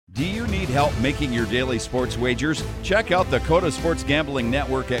Do you need help making your daily sports wagers? Check out the Coda Sports Gambling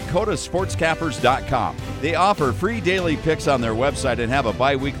Network at codasportscappers.com. They offer free daily picks on their website and have a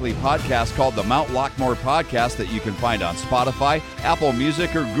bi-weekly podcast called the Mount Lockmore Podcast that you can find on Spotify, Apple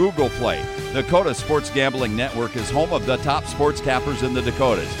Music, or Google Play. The Coda Sports Gambling Network is home of the top sports cappers in the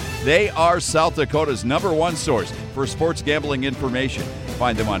Dakotas. They are South Dakota's #1 source for sports gambling information.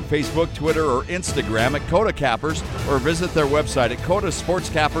 Find them on Facebook, Twitter, or Instagram at Coda Cappers, or visit their website at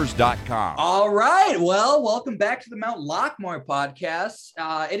codasportscappers.com. All right. Well, welcome back to the Mount Lockmore Podcast.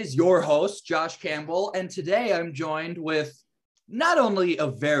 It is your host, Josh Campbell, and today I'm joined with not only a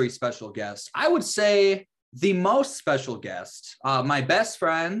very special guest, I would say the most special guest, my best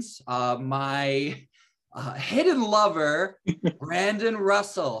friends, my hidden lover, Brandon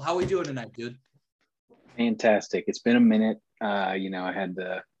Russell. How are we doing tonight, dude? Fantastic. It's been a minute. I had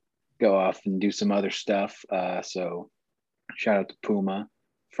to go off and do some other stuff. So shout out to Puma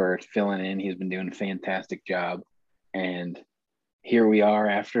for filling in. He's been doing a fantastic job. And here we are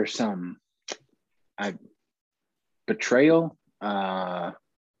after some betrayal,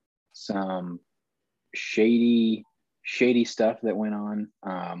 some shady stuff that went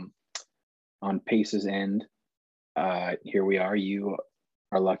on Pace's end. Here we are. You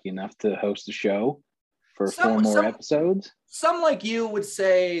are lucky enough to host the show for four more episodes. Some like you would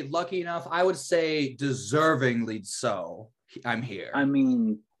say lucky enough. I would say deservingly so. I'm here. I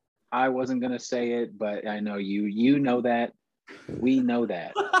mean, I wasn't going to say it, but I know you know that. We know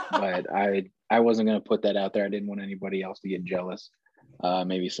that. But I wasn't going to put that out there. I didn't want anybody else to get jealous.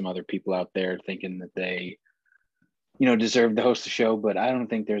 Maybe some other people out there thinking that they deserve to host the show, but I don't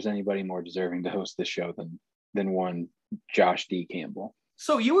think there's anybody more deserving to host this show than one Josh D. Campbell.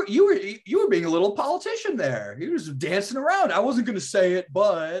 So you were being a little politician there. You were just dancing around. I wasn't going to say it,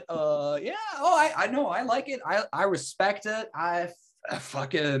 but yeah. Oh, I know. I like it. I respect it. I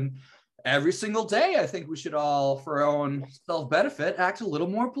fucking every single day. I think we should all, for our own self-benefit, act a little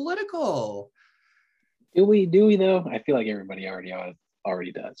more political. Do we though? I feel like everybody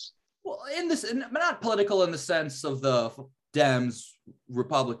already does. Well, not political in the sense of the Dems,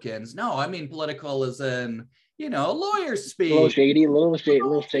 Republicans. No, I mean political as in, lawyers speak. A little shady.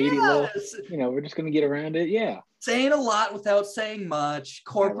 Yes. We're just going to get around it. Yeah. Saying a lot without saying much.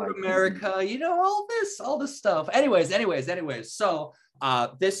 Corporate America, all this stuff. Anyways. So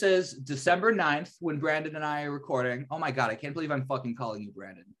this is December 9th when Brandon and I are recording. Oh my God, I can't believe I'm fucking calling you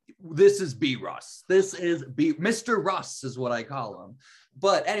Brandon. This is B. Russ. This is Mr. Russ is what I call him.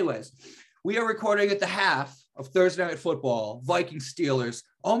 But anyways, we are recording at the half of Thursday Night Football, Vikings Steelers.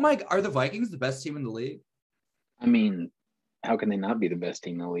 Oh my, are the Vikings the best team in the league? I mean, how can they not be the best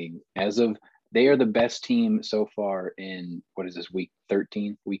team in the league? They are the best team so far in, what is this, week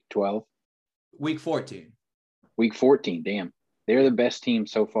 13, week 12? Week 14. Week 14, damn. They're the best team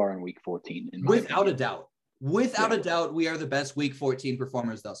so far in week 14. Without a doubt. Without a doubt, we are the best week 14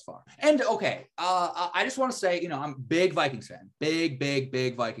 performers thus far. And okay, I just want to say, I'm a big Vikings fan. Big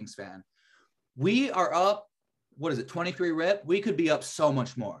Vikings fan. We are up, 23 rip? We could be up so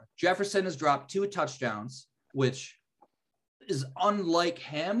much more. Jefferson has dropped 2 touchdowns, which is unlike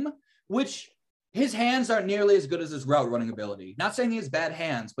him, which his hands aren't nearly as good as his route running ability. Not saying he has bad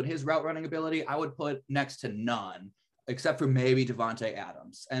hands, but his route running ability, I would put next to none, except for maybe Devontae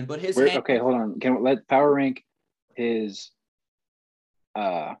Adams. Okay, hold on. Can we let power rank his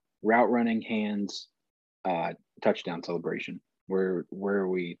route running hands touchdown celebration? Where are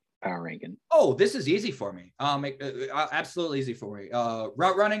we power ranking? Oh, this is easy for me. Absolutely easy for me.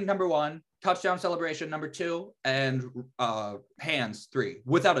 Route running, number 1. Touchdown celebration, number 2, and hands 3,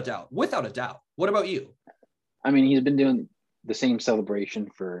 without a doubt. What about you? I mean, he's been doing the same celebration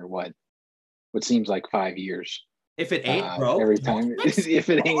for what seems like 5 years. If it ain't broke, every time. if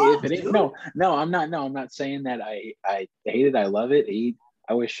it ain't. No, I'm not. No, I'm not saying that. I hate it. I love it.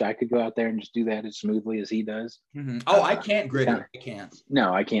 I wish I could go out there and just do that as smoothly as he does. Mm-hmm. Oh, I can't grit it. I can't.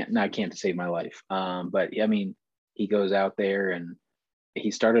 No, I can't. No, I can't to save my life. But I mean, he goes out there and he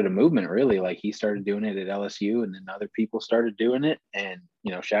started a movement, really. Like, he started doing it at LSU, and then other people started doing it. And,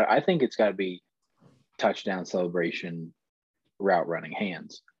 I think it's got to be touchdown celebration, route running,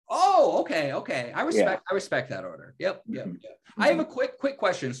 hands. Oh, okay. I respect that order. Yep. Mm-hmm. I have a quick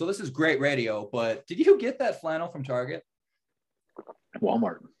question. So this is great radio, but did you get that flannel from Target?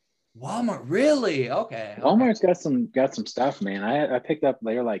 Walmart, really? Okay. Walmart's got some stuff, man. I picked up,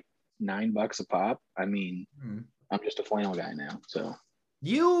 they're like $9 a pop. I mean, I'm just a flannel guy now, so.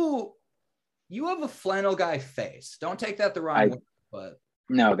 You have a flannel guy face. Don't take that the wrong way, but.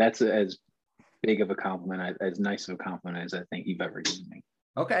 No, that's as big of a compliment, as nice of a compliment as I think you've ever given me.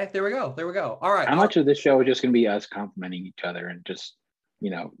 Okay, there we go. All right. How much of this show is just going to be us complimenting each other and just,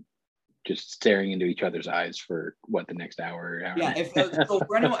 just staring into each other's eyes for the next hour. Yeah. So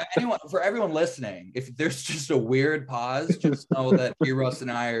for everyone listening, if there's just a weird pause, just know that Russ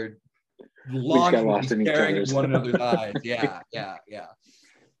and I are longingly staring into one another's eyes. Yeah.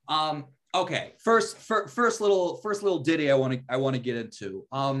 Okay. First little ditty I want to get into.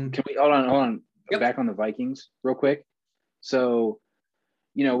 Can we hold on? Yep. Back on the Vikings real quick. So,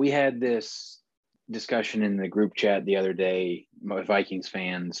 we had this discussion in the group chat the other day, Vikings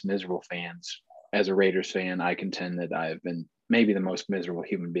fans, miserable fans. As a Raiders fan, I contend that I've been maybe the most miserable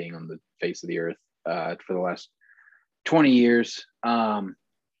human being on the face of the earth for the last 20 years. The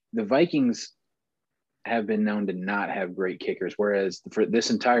Vikings have been known to not have great kickers, whereas for this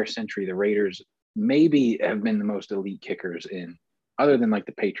entire century, the Raiders maybe have been the most elite kickers other than like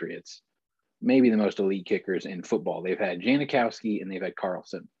the Patriots, maybe the most elite kickers in football. They've had Janikowski and they've had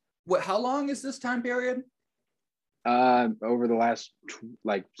Carlson. How long is this time period? Over the last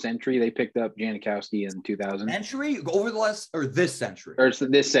century, they picked up Janikowski in 2000. Century over the last, or this century? Or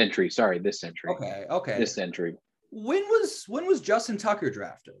this century. Sorry, this century. Okay. This century. When was Justin Tucker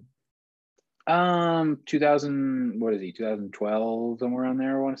drafted? 2000. What is he? 2012, somewhere around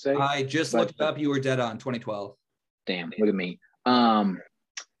there. I want to say. I just looked it up. You were dead on. 2012. Damn! Look at me.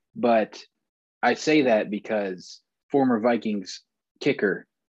 But I say that because former Vikings kicker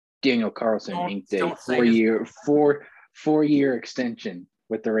Daniel Carlson inked a four-year extension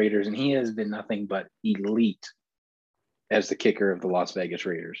with the Raiders, and he has been nothing but elite as the kicker of the Las Vegas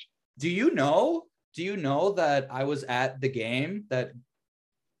Raiders. Do you know that I was at the game that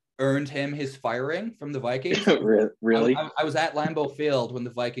earned him his firing from the Vikings? Really? I was at Lambeau Field when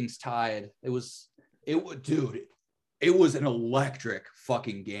the Vikings tied. It was an electric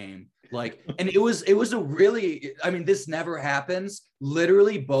fucking game. And it was a really, this never happens.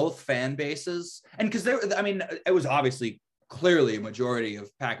 Literally both fan bases. And because it was obviously clearly a majority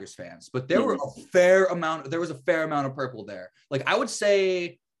of Packers fans, but there was a fair amount of purple there. I would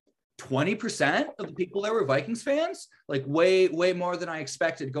say 20% of the people that were Vikings fans, way more than I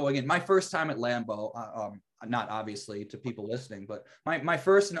expected going in. My first time at Lambeau, not obviously to people listening, but my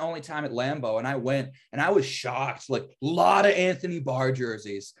first and only time at Lambeau, and I went and I was shocked. A lot of Anthony Barr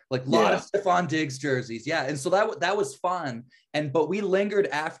jerseys, lot of Stephon Diggs jerseys. Yeah. And so that was fun. But we lingered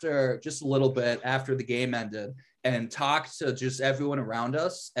after just a little bit after the game ended and talked to just everyone around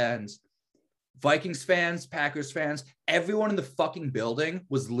us, and Vikings fans, Packers fans, everyone in the fucking building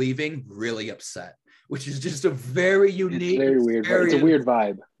was leaving really upset, which is just a very unique, it's very weird. It's a weird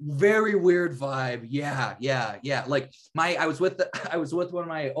vibe. Very weird vibe. Yeah. I was with one of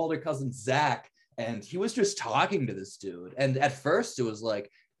my older cousins, Zach, and he was just talking to this dude. And at first it was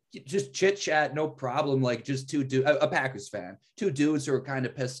just chit chat, no problem. Just a Packers fan, two dudes who were kind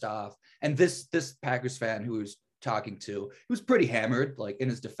of pissed off. And this Packers fan who was talking to, he was pretty hammered, in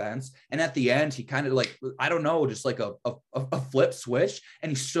his defense. And at the end, he kind of I don't know, just a flip switch,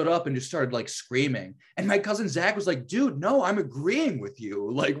 and he stood up and just started screaming. And my cousin Zach was like, dude, no, I'm agreeing with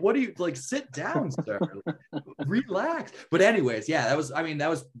you. What do you sit down, sir? Relax. But anyways, yeah, that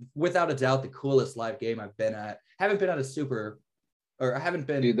was without a doubt the coolest live game I've been at. I haven't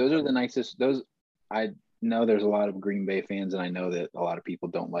been. Dude, those are the nicest. I know there's a lot of Green Bay fans, and I know that a lot of people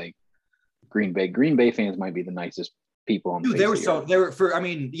don't like Green Bay. Green Bay fans might be the nicest people on the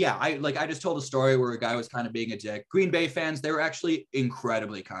I just told a story where a guy was kind of being a dick. Green Bay fans, they were actually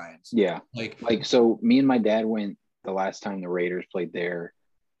incredibly kind. Yeah. So me and my dad went the last time the Raiders played there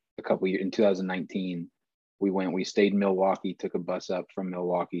a couple years in 2019. We stayed in Milwaukee, took a bus up from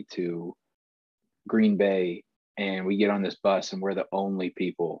Milwaukee to Green Bay, and we get on this bus and we're the only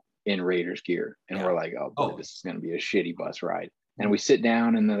people in Raiders gear. And we're like, oh, this is going to be a shitty bus ride. And we sit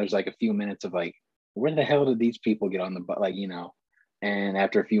down, and then there's a few minutes of where the hell did these people get on the bus? And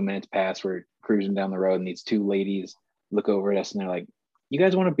after a few minutes pass, we're cruising down the road, and these two ladies look over at us, and they're like, you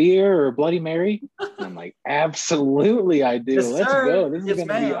guys want a beer or a Bloody Mary? And I'm like, absolutely, I do. Let's go. This is going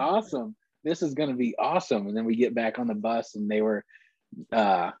to be awesome. This is going to be awesome. And then we get back on the bus, and they were,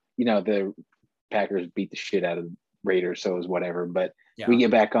 the Packers beat the shit out of the Raiders, so it was whatever. But we get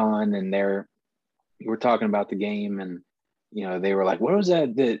back on, and we're talking about the game, and they were like, what was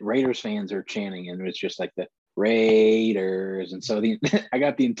that Raiders fans are chanting? And it was just the Raiders. And so I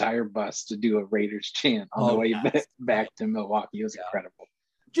got the entire bus to do a Raiders chant on the way back to Milwaukee. It was incredible.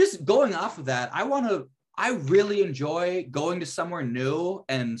 Just going off of that, I really enjoy going to somewhere new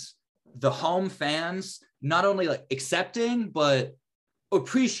and the home fans not only accepting, but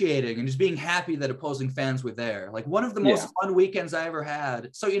appreciating and just being happy that opposing fans were there. Like one of the most fun weekends I ever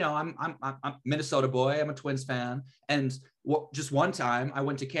had. So, you know, I'm Minnesota boy. I'm a Twins fan. And just one time I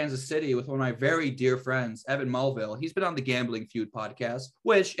went to Kansas City with one of my very dear friends, Evan Mulville. He's been on the Gambling Feud podcast,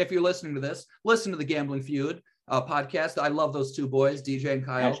 which if you're listening to this, listen to the Gambling Feud podcast. I love those two boys, DJ and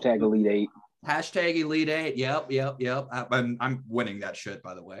Kyle. Hashtag Elite Eight. Hashtag Elite Eight. Yep. I'm winning that shit,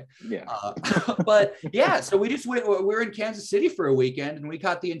 by the way. Yeah. But yeah, so we were in Kansas City for a weekend, and we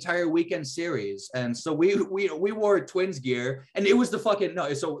caught the entire weekend series. And so we wore Twins gear, and it was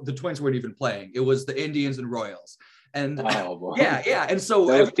so the Twins weren't even playing. It was the Indians and Royals. And yeah. And so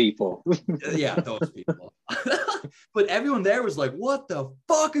those people. Those people. But everyone there was like, what the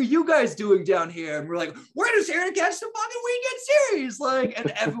fuck are you guys doing down here? And we're like, we're just here to catch the fucking weekend series. Like,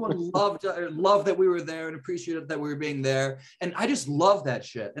 and everyone loved that we were there and appreciated that we were being there. And I just love that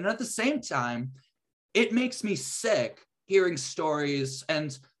shit. And at the same time, it makes me sick hearing stories.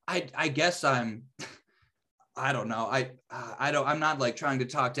 And I guess I don't know. I'm not like trying to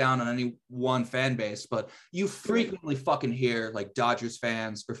talk down on any one fan base, but you frequently fucking hear like Dodgers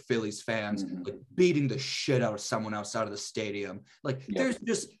fans or Phillies fans like beating the shit out of someone outside of the stadium. Like have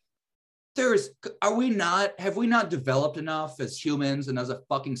we not developed enough as humans and as a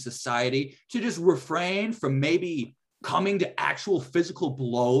fucking society to just refrain from maybe coming to actual physical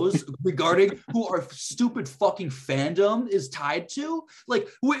blows regarding who our stupid fucking fandom is tied to? Like,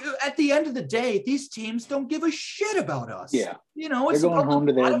 at the end of the day, these teams don't give a shit about us. Yeah. You know, they're going home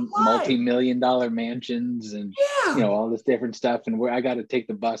to their multi-million-dollar mansions and, you know, all this different stuff. And I got to take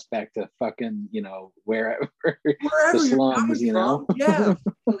the bus back to fucking, you know, wherever the slums, you know? Yeah.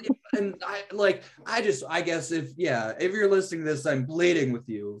 And I guess if you're listening to this, I'm bleeding with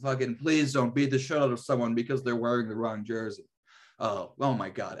you. Fucking please don't beat the shit out of someone because they're wearing the wrong jersey. Oh my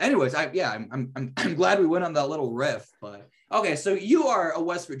God. Anyways, I'm glad we went on that little riff. But okay, so you are a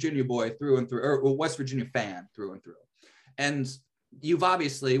West Virginia boy through and through, or a West Virginia fan through and through. And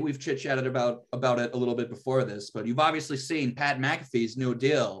we've chit-chatted about it a little bit before this, but you've obviously seen Pat McAfee's new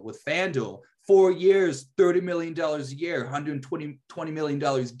deal with FanDuel. 4 years, $30 million a year, $120 million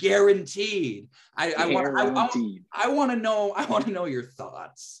guaranteed. I want to know your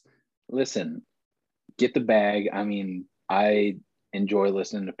thoughts. Listen, get the bag. I mean, I enjoy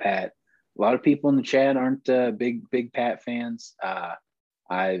listening to Pat. A lot of people in the chat aren't big Pat fans.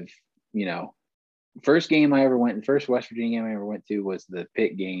 First West Virginia game I ever went to was the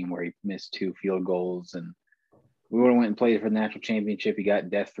Pitt game where he missed 2 field goals, and we would have went and played for the national championship. He got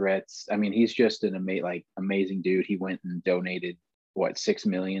death threats. I mean, he's just an amazing dude. He went and donated $6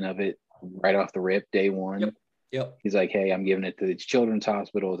 million of it right off the rip, day one. Yep. He's like, hey, I'm giving it to these children's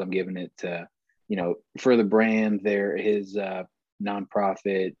hospitals. I'm giving it to, you know, for the brand, his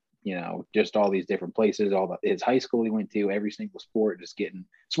nonprofit, you know, just all these different places, his high school he went to, every single sport, just getting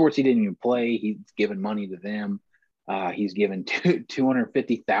sports he didn't even play. He's giving money to them. He's given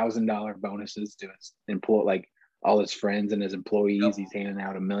 $250,000 bonuses to his employee, all his friends and his employees. Yep. He's handing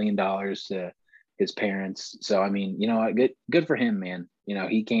out $1 million to his parents. So, I mean, you know, good for him, man. You know,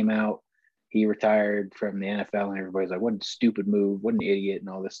 he came out, he retired from the NFL, and everybody's like, what a stupid move, what an idiot, and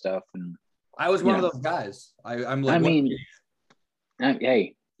all this stuff. And I was one of those guys. I'm like,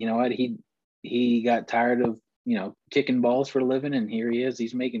 hey, you know what? He got tired of, you know, kicking balls for a living, and here he is.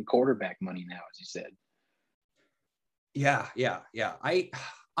 He's making quarterback money now, as you said. Yeah.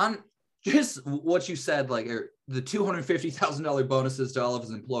 On just what you said, like the $250,000 bonuses to all of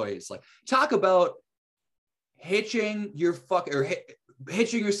his employees, like talk about hitching yourself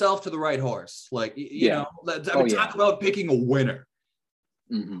to the right horse. Like, you know, talk about picking a winner.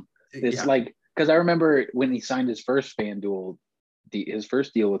 Mm-hmm. It's because I remember when he signed his first FanDuel, his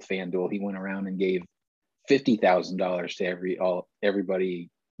first deal with FanDuel, he went around and gave $50,000 to everybody,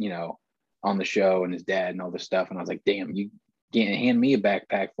 you know, on the show, and his dad and all this stuff. And I was like, damn, you can't hand me a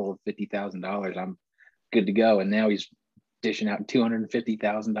backpack full of $50,000. I'm good to go. And now he's dishing out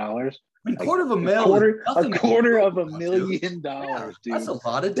 $250,000. A quarter of a million. A quarter of $1 million, dude. That's a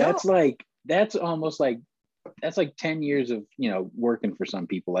lot of dough. That's like 10 years of, you know, working for some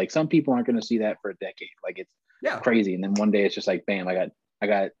people. Like, some people aren't going to see that for a decade. Like, it's crazy. And then one day it's just like, bam, I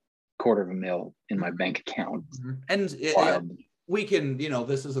got $250,000 in my bank account. And we can, you know,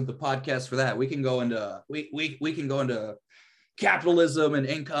 this isn't the podcast for that. We can go into we can go into capitalism and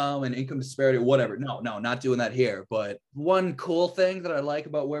income disparity, whatever. No, not doing that here. But one cool thing that I like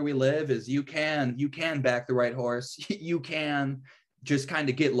about where we live is you can back the right horse. You can just kind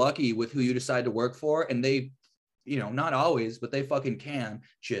of get lucky with who you decide to work for, and they, you know, not always, but they fucking can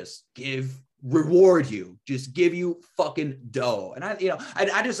just reward you, just give you fucking dough. And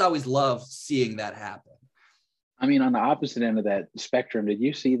I just always love seeing that happen. I mean, on the opposite end of that spectrum, did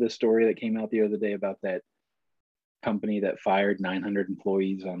you see the story that came out the other day about that company that fired 900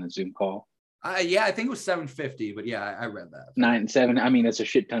 employees on a Zoom call? Yeah, I think it was 750, but yeah, I read that. 9-7. I mean, it's a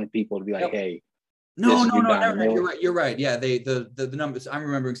shit ton of people to be like, Yep. hey, No, this no, is no, done. no, you're right. You're right. Yeah, the numbers. I'm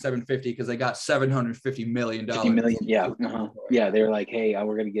remembering 750 because they got $750 million. 50 million. Yeah. Yeah. They're like, hey,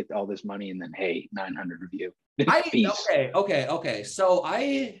 we're going to get all this money. And then, hey, 900 of you. Peace. Okay. So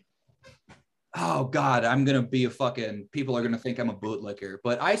oh God, I'm going to be people are going to think I'm a bootlicker,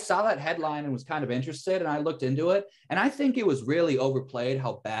 but I saw that headline and was kind of interested and I looked into it and I think it was really overplayed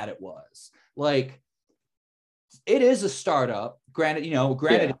how bad it was. Like, it is a startup. Granted,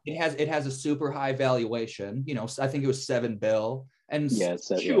 it has a super high valuation. I think it was $7 billion. And yeah,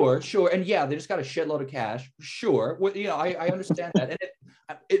 sure. And yeah, they just got a shitload of cash. Sure. I understand that.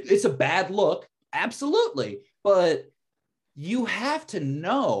 And it's a bad look. Absolutely. But you have to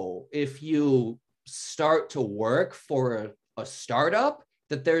know if you start to work for a startup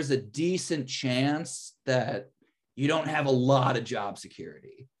that there's a decent chance that you don't have a lot of job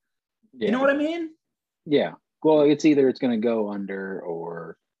security. Yeah. You know what I mean? Yeah. Well, it's either going to go under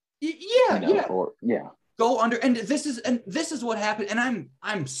or go under. And this is what happened. And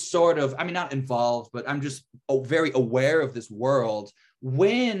I'm sort of, I mean, not involved, but I'm just very aware of this world.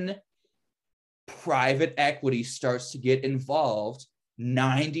 When private equity starts to get involved,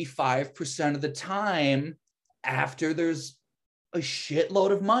 95% of the time, after there's a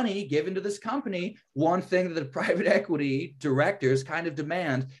shitload of money given to this company, one thing that the private equity directors kind of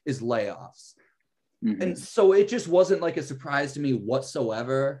demand is layoffs. Mm-hmm. And so it just wasn't like a surprise to me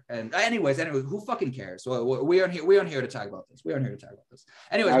whatsoever. And anyways, who fucking cares? So we aren't here to talk about this.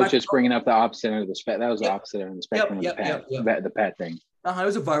 Anyways, I was just bringing up the opposite end of the spectrum. That was the opposite end of the spectrum of the Pat thing. It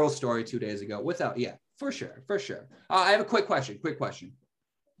was a viral story 2 days ago. For sure. I have a quick question.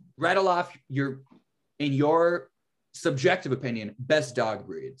 Rattle off in your subjective opinion, best dog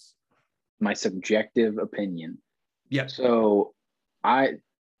breeds. My subjective opinion. Yeah. So I've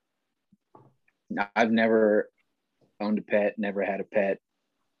never owned a pet, never had a pet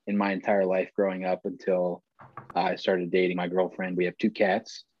in my entire life growing up until I started dating my girlfriend. We have 2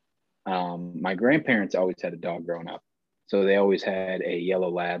 cats. My grandparents always had a dog growing up. So they always had a yellow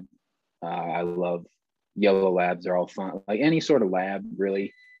lab. I love yellow labs. They're all fun. Like any sort of lab,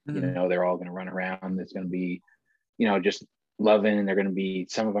 really. Mm-hmm. They're all going to run around. It's going to be, just loving. And they're going to be,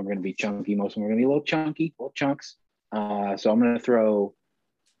 some of them are going to be chunky. Most of them are going to be a little chunky, little chunks. So I'm going to throw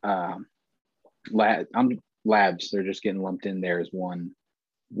labs. They're just getting lumped in there as one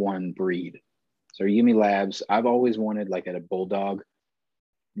breed. So you give me labs. I've always wanted like a bulldog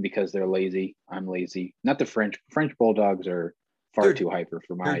because they're lazy. I'm lazy. Not the French bulldogs are far too hyper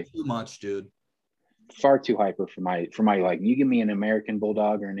for my. Too much, dude. Far too hyper for my like. You give me an American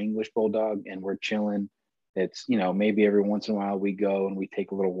bulldog or an English bulldog, and we're chilling. It's maybe every once in a while we go and we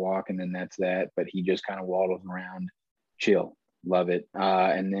take a little walk, and then that's that. But he just kind of waddles around, chill, love it.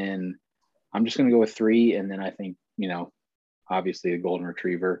 And then I'm just gonna go with 3, and then I think obviously a golden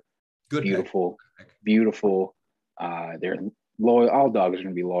retriever. Good, beautiful. They're loyal. All dogs are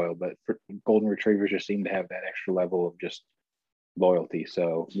going to be loyal, but golden retrievers just seem to have that extra level of just loyalty.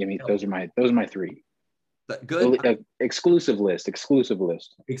 So those are my 3. Good. Exclusive list.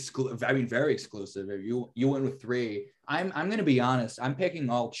 I mean, very exclusive. If you went with 3, I'm going to be honest. I'm picking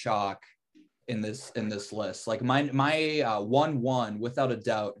all chalk in this list. Like my 1-1 without a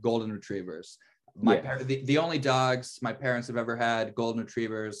doubt, golden retrievers. The only dogs my parents have ever had, golden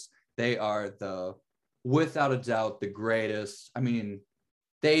retrievers. They are without a doubt the greatest. I mean,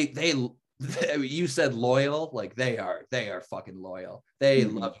 they you said loyal, like they are fucking loyal. They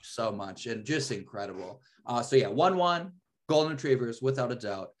love you so much and just incredible. So yeah, 1-1 golden retrievers without a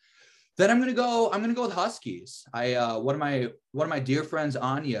doubt. Then I'm gonna go with huskies. One of my dear friends,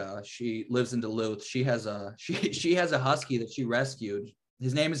 Anya, she lives in Duluth. She has a husky that she rescued.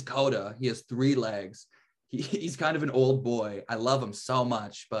 His name is Coda. He has 3 legs. He's kind of an old boy. I love him so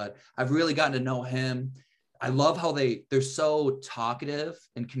much, but I've really gotten to know him. I love how they're so talkative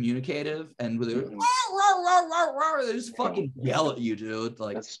and communicative, and they just fucking yell at you, dude.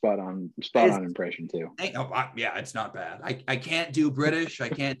 Like, that's spot on impression too. Yeah, it's not bad. I can't do British, I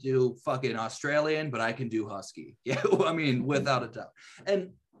can't do fucking Australian, but I can do husky. Yeah, I mean, without a doubt.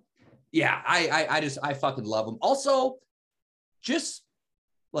 And yeah, I fucking love them. Also, just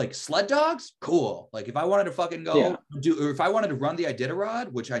like sled dogs, cool. Like if I wanted to fucking or if I wanted to run the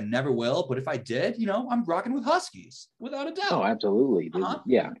Iditarod, which I never will, but if I did, I'm rocking with huskies without a doubt. Oh, absolutely.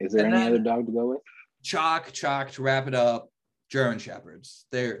 Yeah. Is there any other dog to go with? Chalk to wrap it up. German Shepherds.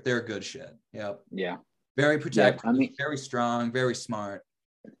 They're good shit. Yep. Yeah. Very protective, very strong, very smart.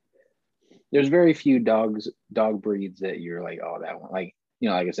 there's very few dog breeds that you're like, oh, that one, like,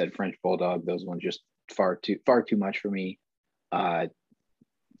 like I said, French Bulldog, those ones just far too much for me.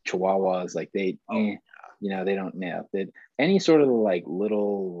 Chihuahuas, like they don't any sort of like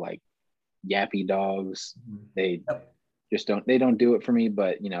little like yappy dogs, they just don't do it for me.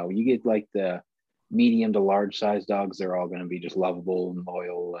 But you get like the medium to large size dogs, they're all going to be just lovable and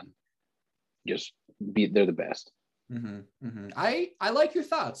loyal and they're the best. I like your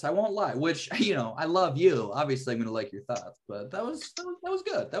thoughts. I won't lie, which, I love you. Obviously I'm going to like your thoughts, but that was good.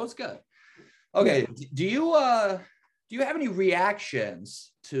 That was good. Okay. Yeah. Do you have any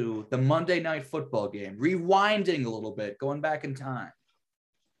reactions to the Monday Night Football game? Rewinding a little bit, going back in time.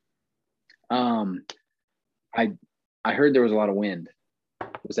 I heard there was a lot of wind.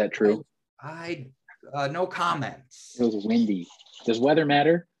 Was that true? No comments. It was windy. Does weather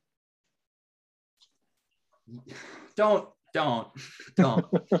matter? Don't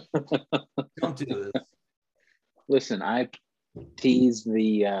do this. Listen, I teased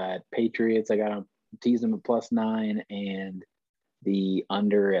the Patriots. I got to tease them at +9 and the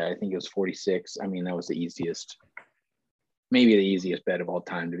under, I think it was 46. I mean, that was maybe the easiest bet of all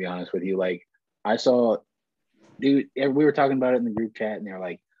time, to be honest with you. Like, I saw, dude, we were talking about it in the group chat, and they're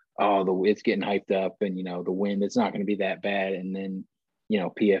like, oh, it's getting hyped up, and the wind, it's not going to be that bad. And then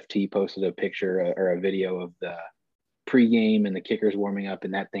PFT posted a picture or a video of the pregame and the kickers warming up,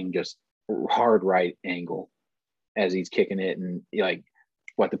 and that thing just hard right angle as he's kicking it. And like,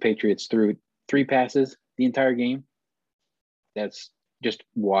 the Patriots threw 3 passes the entire game. That's just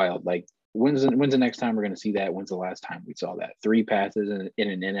wild. Like, when's the next time we're going to see that? When's the last time we saw that? 3 passes in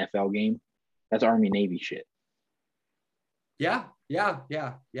an NFL game? That's Army Navy shit. Yeah. It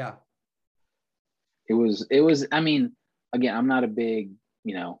was, I mean, again, I'm not a big,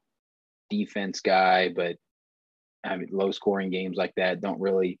 defense guy, but I mean, low scoring games like that don't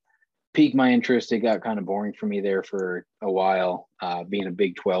really pique my interest. It got kind of boring for me there for a while. Being a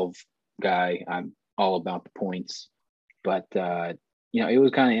Big 12 guy, I'm all about the points. But, it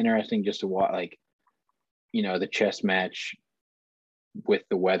was kind of interesting just to watch, like, the chess match with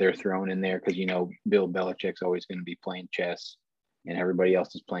the weather thrown in there, because, Bill Belichick's always going to be playing chess and everybody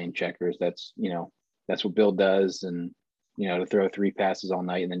else is playing checkers. That's what Bill does. And, to throw 3 passes all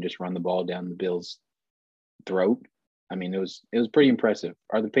night and then just run the ball down the Bills' throat. I mean, it was pretty impressive.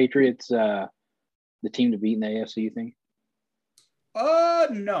 Are the Patriots the team to beat in the AFC, you think?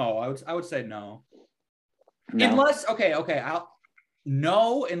 No, I would say no. Unless,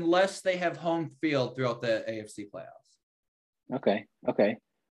 unless they have home field throughout the AFC playoffs. Okay.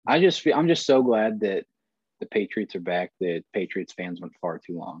 I'm just so glad that the Patriots are back. That Patriots fans went far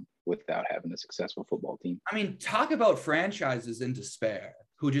too long without having a successful football team. I mean, talk about franchises in despair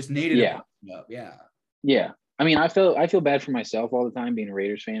who just needed it up. Yeah. I mean, I feel bad for myself all the time being a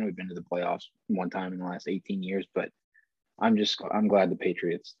Raiders fan. We've been to the playoffs one time in the last 18 years, but I'm glad the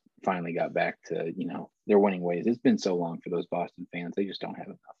Patriots finally got back to, their winning ways. It's been so long for those Boston fans. They just don't have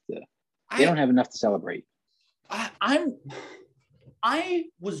enough to celebrate. I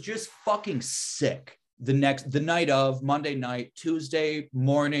was just fucking sick the night of Monday night, Tuesday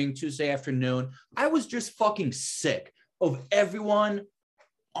morning, Tuesday afternoon. I was just fucking sick of everyone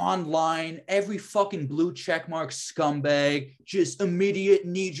online, every fucking blue checkmark scumbag, just immediate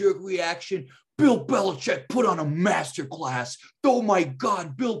knee-jerk reaction. Bill Belichick put on a masterclass. Oh my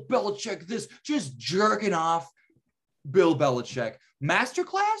God, Bill Belichick, this, just jerking off. Bill Belichick.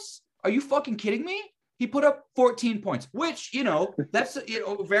 Masterclass? Are you fucking kidding me? He put up 14 points, which, that's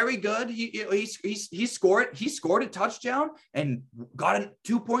very good. He scored a touchdown and got a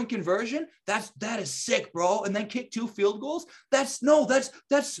 2-point conversion. That is sick, bro. And then kicked 2 field goals. That's a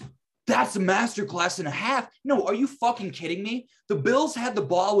masterclass and a half. No, are you fucking kidding me? The Bills had the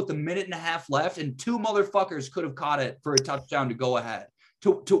ball with a minute and a half left, and 2 motherfuckers could have caught it for a touchdown to go ahead.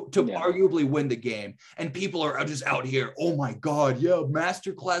 To arguably win the game. And people are just out here, oh my God, yeah,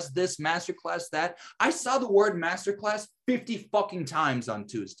 masterclass this, masterclass that. I saw the word masterclass 50 fucking times on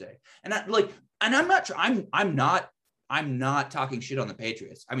Tuesday. And I'm not talking shit on the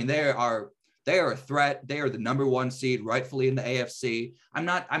Patriots. I mean, they are a threat. They are the number 1 seed, rightfully in the AFC. I'm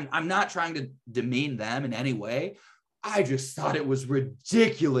not trying to demean them in any way. I just thought it was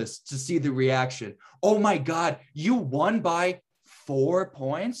ridiculous to see the reaction. Oh my God, you won by 4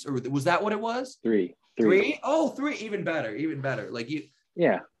 points, or was that what it was? 3. Oh, 3. Even better. Like you.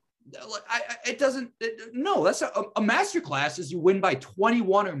 Yeah. That's a masterclass is you win by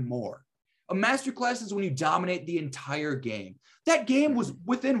 21 or more. A masterclass is when you dominate the entire game. That game was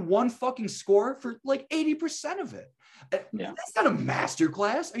within one fucking score for like 80% of it. Yeah. That's not a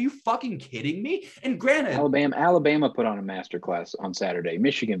masterclass. Are you fucking kidding me? And granted, Alabama put on a masterclass on Saturday.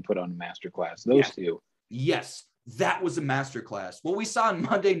 Michigan put on a masterclass. Those two. Yes, that was a masterclass. What we saw on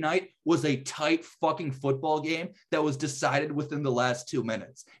Monday night was a tight fucking football game that was decided within the last 2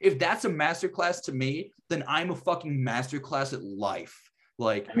 minutes. If that's a masterclass to me, then I'm a fucking masterclass at life.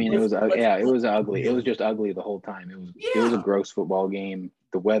 Like, I mean, it was ugly. It was just ugly the whole time. It was a gross football game.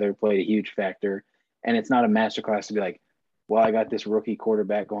 The weather played a huge factor, and it's not a masterclass to be like, well, I got this rookie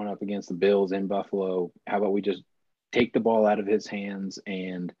quarterback going up against the Bills in Buffalo. How about we just take the ball out of his hands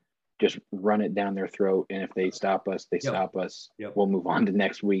and just run it down their throat? And if they stop us, they stop us. Yep. We'll move on to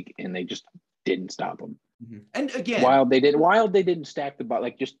next week. And they just didn't stop them. Mm-hmm. And again, while they didn't stack the box,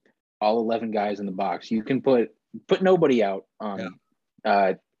 like just all 11 guys in the box, you can put nobody out.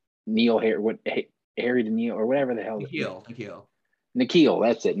 Neil Harry to Neil or whatever the hell. Nikhil,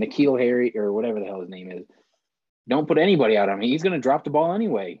 that's it. Nikhil Harry or whatever the hell his name is. Don't put anybody out on him. He's going to drop the ball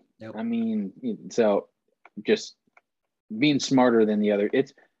anyway. Yep. I mean, so just being smarter than the other.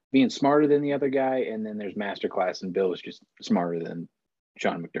 It's being smarter than the other guy, and then there's masterclass, and Bill is just smarter than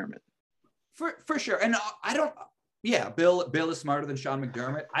Sean McDermott. For sure. And Bill is smarter than Sean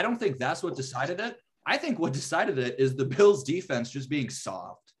McDermott. I don't think that's what decided it. I think what decided it is the Bills' defense just being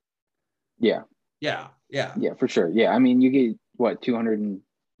soft. Yeah, for sure. Yeah, I mean, you get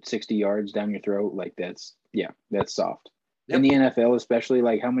 260 yards down your throat, like that's soft. Yep. In the NFL, especially,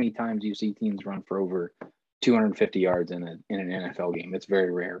 like how many times you see teams run for over 250 yards in an NFL game? That's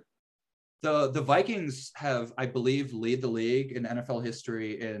very rare. The Vikings have, I believe, lead the league in NFL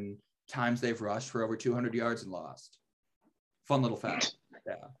history in times they've rushed for over 200 yards and lost. Fun little fact.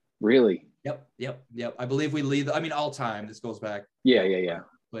 Yeah. Really? Yep. I believe we lead. All time. This goes back. Yeah.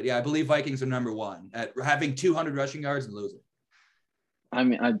 But yeah, I believe Vikings are number one at having 200 rushing yards and losing. I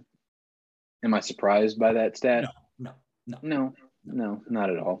mean, am I surprised by that stat? No, not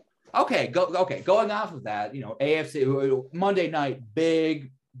at all. Okay. Going off of that, AFC Monday night,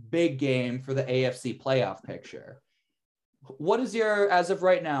 big game for the AFC playoff picture. What is as of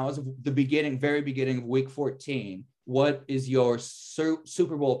right now, as of the very beginning of week 14, what is your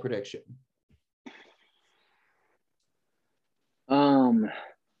Super Bowl prediction?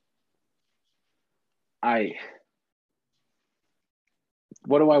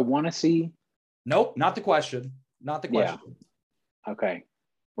 What do I want to see? Nope, not the question. Yeah. Okay.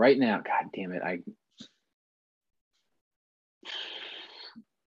 Right now, God damn it.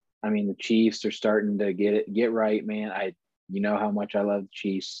 I mean, the Chiefs are starting to get right, man. You know how much I love the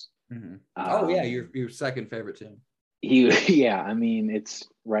Chiefs. Mm-hmm. Your second favorite team. I mean, it's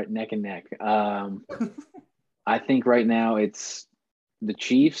right neck and neck. I think right now it's the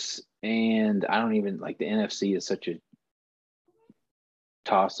Chiefs, and I don't even like the NFC is such a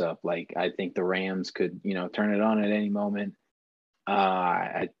toss up. Like, I think the Rams could, turn it on at any moment.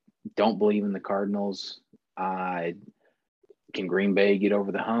 I don't believe in the Cardinals. Can Green Bay get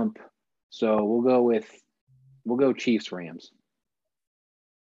over the hump? So we'll go Chiefs Rams.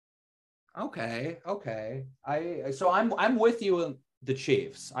 Okay. I'm with you in the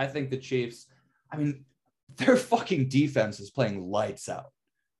Chiefs. I think the Chiefs, their fucking defense is playing lights out.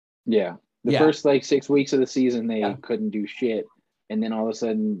 Yeah. The first 6 weeks of the season, they couldn't do shit. And then all of a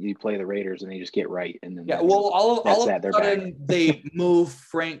sudden you play the Raiders and they just get right. And then all of a sudden they move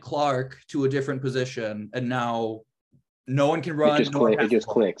Frank Clark to a different position, and now no one can run. It just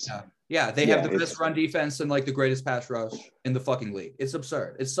clicks. Yeah, they have the best run defense and the greatest pass rush in the fucking league. It's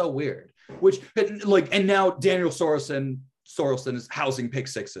absurd. It's so weird. And now Daniel Sorensen is housing pick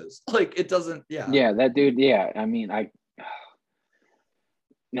sixes. It doesn't. Yeah. Yeah, that dude. Yeah, I mean,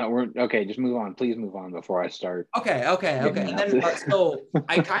 No, we're okay. Just move on. Please move on before I start. Okay. And then so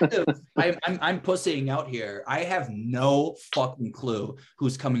I'm pussying out here. I have no fucking clue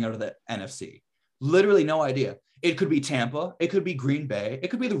who's coming out of the NFC. Literally no idea. It could be Tampa. It could be Green Bay. It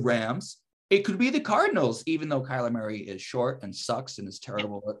could be the Rams. It could be the Cardinals, even though Kyler Murray is short and sucks and is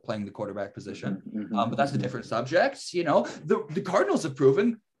terrible at playing the quarterback position. Mm-hmm. But that's a different subject. The Cardinals have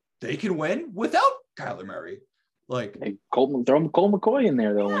proven they can win without Kyler Murray. Hey, throw Colt McCoy in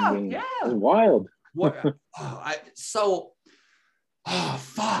there though. One game. That's wild.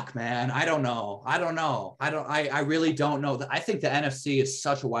 Fuck, man. I don't know. I really don't know. I think the NFC is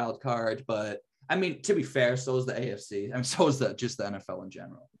such a wild card, but to be fair, so is the AFC. So is just the NFL in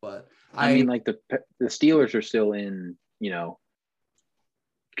general. But the Steelers are still in,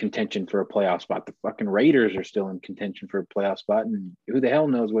 contention for a playoff spot. The fucking Raiders are still in contention for a playoff spot, and who the hell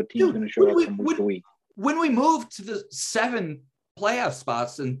knows what team's going to show up from week to week. When we move to the 7 playoff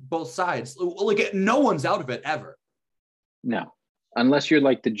spots in both sides, no one's out of it ever. No, unless you're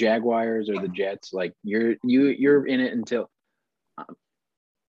like the Jaguars or the Jets, like you're in it until.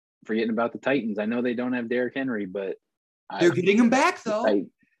 Forgetting about the Titans. I know they don't have Derrick Henry, but They're getting him back though.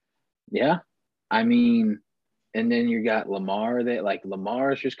 Yeah. I mean, and then you got Lamar that like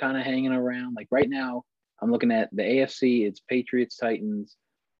Lamar is just kind of hanging around. Like right now, I'm looking at the AFC, it's Patriots, Titans,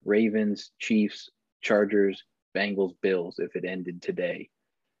 Ravens, Chiefs, Chargers, Bengals, Bills if it ended today.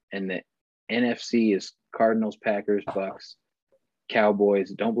 And the NFC is Cardinals, Packers, Bucks,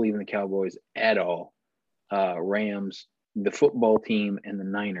 Cowboys. Don't believe in the Cowboys at all. Rams, the football team, and the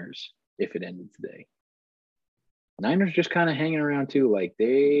Niners if it ended today. Niners just kind of hanging around too. Like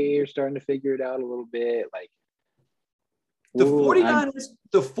they're starting to figure it out a little bit. Like the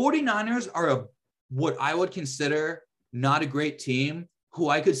 49ers are what I would consider not a great team who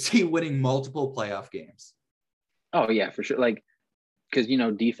I could see winning multiple playoff games. Oh yeah, for sure. Like, because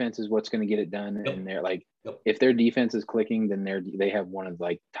defense is what's going to get it done. Yep. And they're like, if their defense is clicking, then they have one of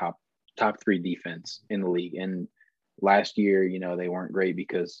like top 3 defense in the league. And last year, they weren't great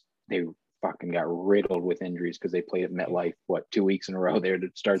because they fucking got riddled with injuries because they played at MetLife 2 weeks in a row there to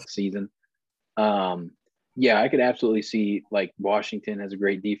start the season. Yeah, I could absolutely see like Washington has a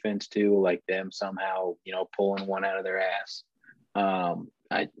great defense too, like them somehow pulling one out of their ass. And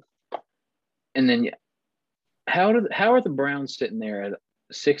then how are the Browns sitting there at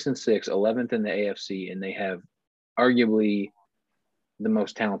 6-6, 11th in the AFC, and they have arguably the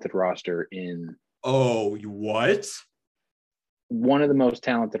most talented roster in. Oh, what? One of the most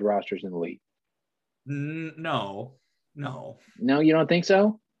talented rosters in the league. No. No, you don't think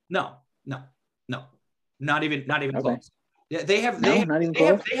so? No. Not even okay. close. Yeah, they have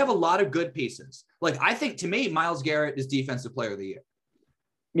a lot of good pieces. Like I think to me, Myles Garrett is Defensive Player of the Year.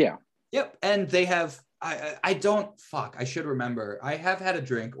 Yeah. Yep. And they have I should remember. I have had a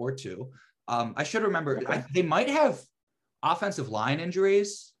drink or two. I should remember. Okay. They might have offensive line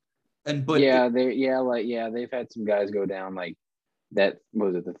injuries. They've had some guys go down like that.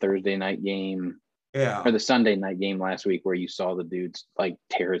 Was it the Thursday night game? Yeah. Or the Sunday night game last week where you saw the dudes like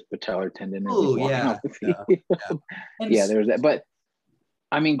tear his patellar tendon. Oh yeah. Yeah, there's that. But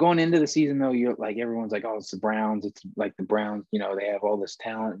I mean, going into the season though, you're like everyone's like, oh, it's the Browns. It's like the Browns. They have all this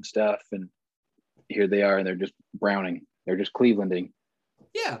talent and stuff, and here they are, and they're just Browning. They're just Clevelanding.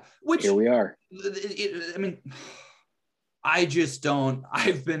 Yeah. Which here we are. I mean, I just don't.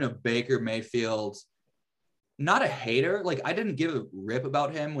 I've been a Baker Mayfield. Not a hater. Like I didn't give a rip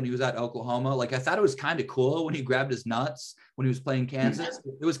about him when he was at Oklahoma. Like I thought it was kind of cool when he grabbed his nuts when he was playing Kansas.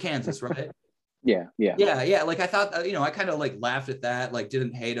 It was Kansas, right? Yeah. Like I thought, I kind of like laughed at that, like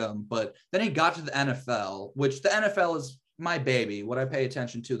didn't hate him. But then he got to the NFL, which the NFL is my baby, what I pay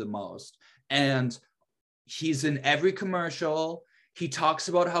attention to the most. And he's in every commercial. He talks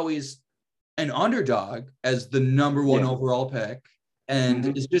about how he's an underdog as the number 1 overall pick.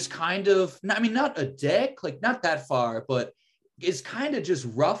 And is just kind of, not a dick, like not that far, but is kind of just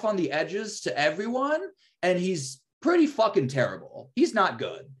rough on the edges to everyone. And he's pretty fucking terrible. He's not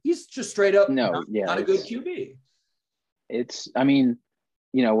good. He's just straight up not a good QB.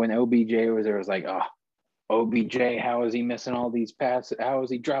 When OBJ was there, it was like, oh, OBJ, how is he missing all these passes? How is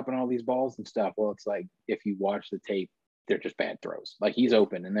he dropping all these balls and stuff? Well, it's like, if you watch the tape, they're just bad throws. Like he's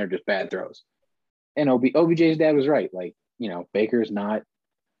open and they're just bad throws. And OBJ's dad was right. Like, Baker's not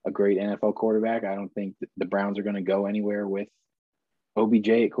a great NFL quarterback. I don't think the Browns are going to go anywhere with OBJ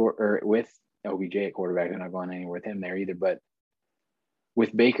at quarterback. They're not going anywhere with him there either. But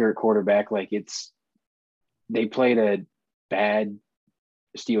with Baker at quarterback, like they played a bad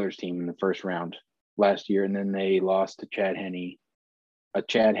Steelers team in the first round last year, and then they lost to Chad Henne, a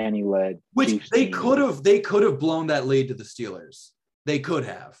Chad Henne led. Which they could have blown that lead to the Steelers. They could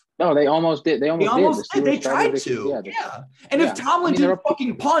have. No, they almost did. They almost did. They tried to. Yeah. And if Tomlin didn't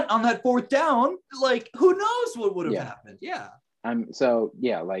fucking punt on that 4th down, like who knows what would have happened? Yeah. They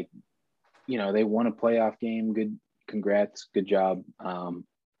won a playoff game. Good, congrats, good job.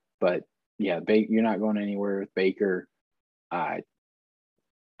 But yeah, you're not going anywhere with Baker. I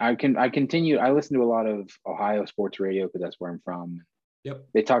continue. I listen to a lot of Ohio sports radio because that's where I'm from. Yep.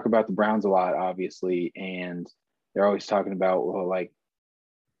 They talk about the Browns a lot, obviously, and they're always talking about, well, like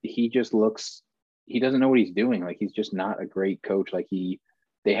he doesn't know what he's doing. Like he's just not a great coach. Like they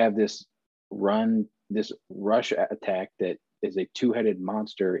have this rush attack that is a 2-headed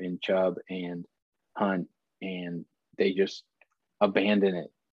monster in Chubb and Hunt, and they just abandon it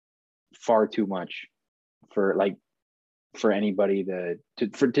far too much for anybody to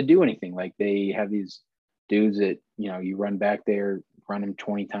do anything. Like they have these dudes that you run back there, run them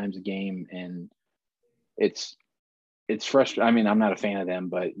 20 times a game, and it's frustrating. I mean, I'm not a fan of them,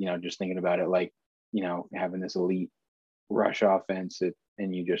 but just thinking about it, like having this elite rush offense,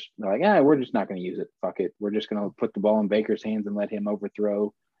 and you just like, we're just not going to use it. Fuck it. We're just going to put the ball in Baker's hands and let him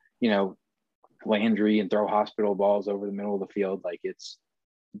overthrow, Landry and throw hospital balls over the middle of the field. Like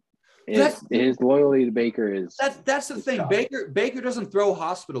his loyalty to Baker is that's the thing. Tough. Baker doesn't throw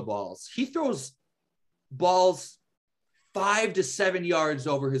hospital balls. He throws balls 5 to 7 yards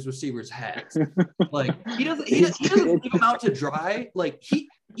over his receivers' heads. Like he doesn't leave them out to dry. Like he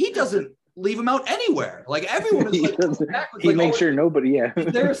doesn't leave them out anywhere. Like everyone is he makes sure nobody.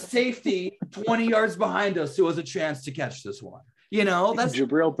 There's safety 20 yards behind us who has a chance to catch this one. That's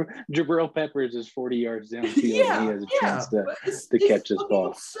Jabril Peppers is 40 yards downfield. He has a chance to catch this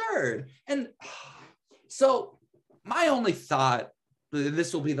ball. Absurd. And so my only thought,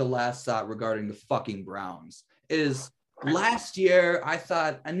 this will be the last thought regarding the fucking Browns, is last year I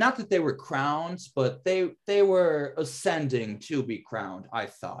thought, and not that they were crowned, but they were ascending to be crowned, I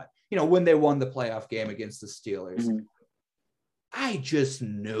thought. When they won the playoff game against the Steelers. Mm-hmm. I just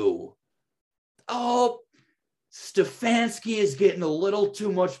knew. Stefanski is getting a little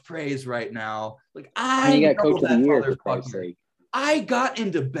too much praise right now. Like I got coach of the year for Christ's sake. I got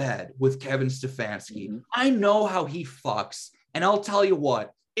into bed with Kevin Stefanski. Mm-hmm. I know how he fucks, and I'll tell you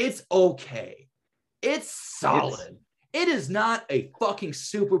what, it's okay. It's solid. It is not a fucking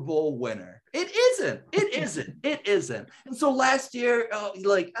Super Bowl winner. It isn't. And so last year,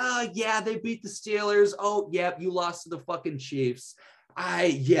 they beat the Steelers. Oh, yeah, you lost to the fucking Chiefs.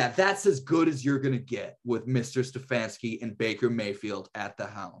 That's as good as you're going to get with Mr. Stefanski and Baker Mayfield at the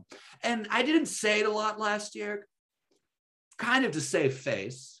helm. And I didn't say it a lot last year, kind of to save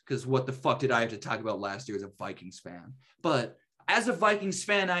face, because what the fuck did I have to talk about last year as a Vikings fan? But as a Vikings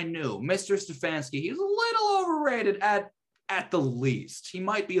fan, I knew Mr. Stefanski, he's a little overrated at the least. He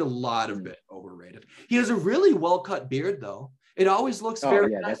might be a lot of bit overrated. He has a really well-cut beard, though. It always looks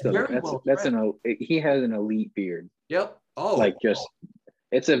very nice. He has an elite beard. Yep. Oh, like just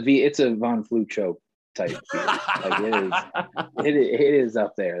it's a Von Flucho type beard. Like it is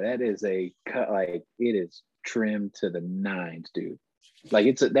up there. That is a cut. Like it is trimmed to the nines, dude. Like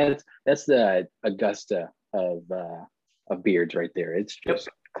that's the Augusta of beards right there. It's just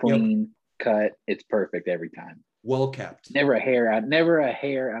clean cut. It's perfect every time. Well kept. Never a hair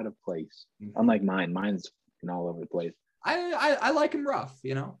out of place. Mm-hmm. Unlike mine. Mine's all over the place. I like him rough,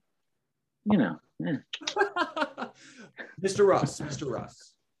 Yeah. Mr.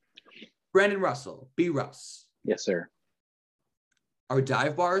 Russ. Brandon Russell, B. Russ. Yes, sir. Are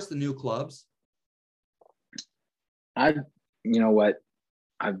dive bars the new clubs? You know what?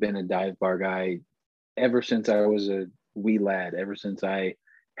 I've been a dive bar guy ever since I was a wee lad, ever since I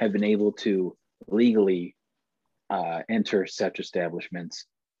have been able to legally enter such establishments.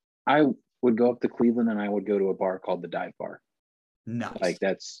 I would go up to Cleveland and I would go to a bar called the Dive Bar. Nice. Like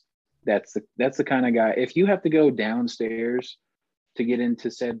that's the kind of guy. If you have to go downstairs to get into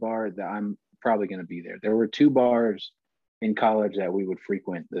said bar, that I'm probably going to be there. There were 2 bars in college that we would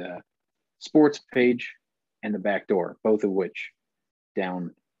frequent: the sports page and the back door, both of which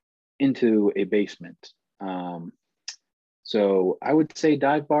down into a basement. So I would say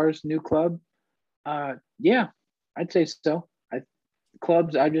dive bars, new club. Yeah, I'd say so.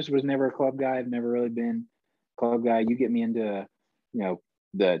 Clubs, I just was never a club guy. I've never really been a club guy. You get me into,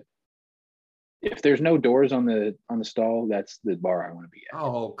 if there's no doors on the stall, that's the bar I want to be at.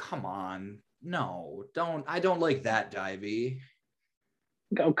 Oh, come on. No, don't. I don't like that, Divey.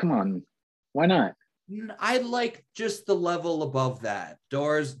 Oh, come on. Why not? I like just the level above that.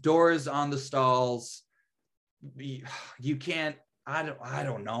 Doors on the stalls. You can't. I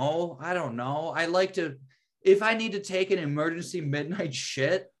don't know. I like to. If I need to take an emergency midnight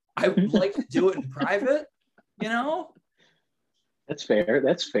shit, I would like to do it in private. That's fair.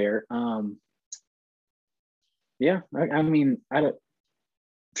 Yeah. I mean, I don't.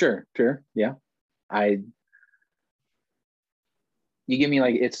 Sure. Yeah. You give me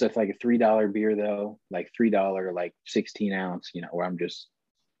it's like a $3 beer though, like $3, like 16 ounce, where I'm just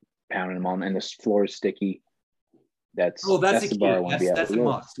pounding them on, and the floor is sticky. That's the bar I want to be at. That's a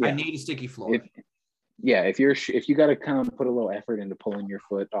must. Yeah. I need a sticky floor. If you got to kind of put a little effort into pulling your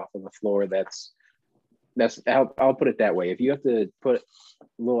foot off of the floor, that's I'll put it that way. If you have to put a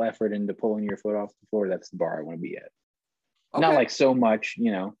little effort into pulling your foot off the floor, that's the bar I want to be at. Okay. Not like so much,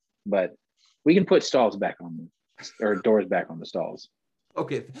 but we can put stalls back on them, or doors back on the stalls.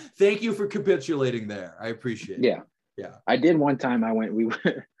 Okay. Thank you for capitulating there. I appreciate it. Yeah. I did one time.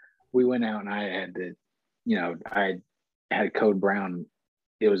 We went out and I had to, I had code brown.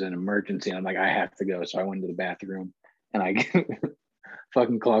 It was an emergency. And I'm like, I have to go. So I went to the bathroom and I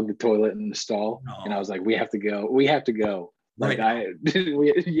fucking clogged the toilet in the stall. No. And I was like, we have to go. Right. Like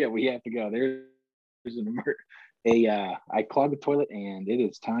we have to go. There's I clogged the toilet, and it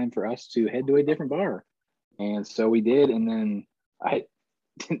is time for us to head to a different bar. And so we did, and then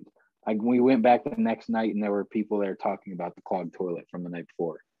we went back the next night, and there were people there talking about the clogged toilet from the night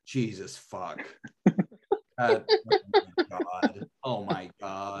before. Jesus fuck. Oh my God. Oh my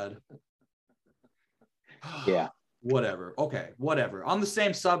God. Yeah. Whatever. Okay, whatever. On the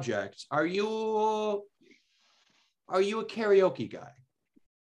same subject, are you a karaoke guy?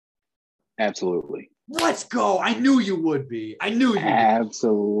 Absolutely. Let's go. I knew you would be. I knew you would.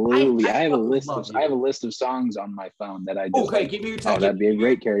 Absolutely. I have a fucking list of songs on my phone that I just Okay, give me your top. Oh, that'd be a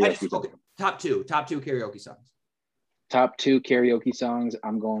great karaoke song. Okay, top two karaoke songs. Top 2 karaoke songs.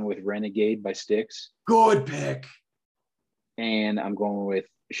 I'm going with Renegade by Styx. Good pick. And I'm going with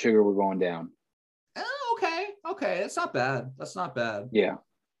Sugar We're Going Down. Oh, okay. That's not bad. Yeah.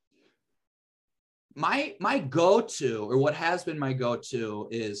 My go-to, or what has been my go-to,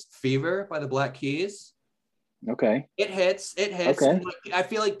 is Fever by the Black Keys. Okay. It hits. Okay. I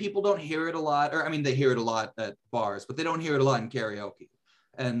feel like people don't hear it a lot, or I mean, they hear it a lot at bars, but they don't hear it a lot in karaoke.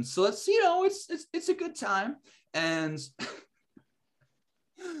 And so it's a good time. And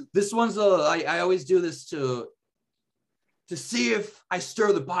this one's I always do this to see if I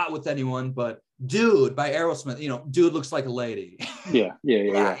stir the pot with anyone, but Dude by Aerosmith, Dude Looks Like a Lady. Yeah.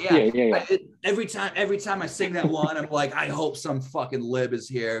 Every time I sing that one, I'm like, I hope some fucking lib is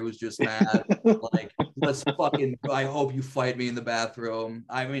here who's just mad. Like, I hope you fight me in the bathroom.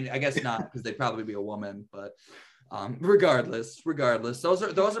 I mean, I guess not, because they'd probably be a woman, but regardless, those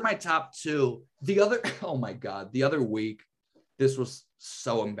are my top 2. Oh my God, the other week, this was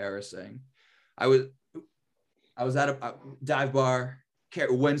so embarrassing. I was at a dive bar,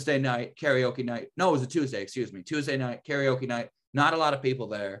 Wednesday night, karaoke night. No, it was a Tuesday, excuse me. Tuesday night, karaoke night. Not a lot of people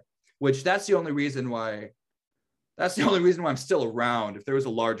there, which that's the only reason why I'm still around. If there was a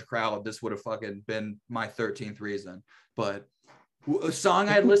large crowd, this would have fucking been my 13th reason. But a song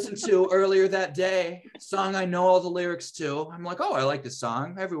I listened to earlier that day, song I know all the lyrics to. I'm like, oh, I like this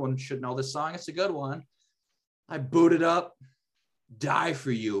song. Everyone should know this song. It's a good one. I booted up Die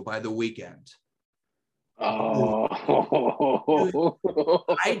For You by The Weeknd. Oh,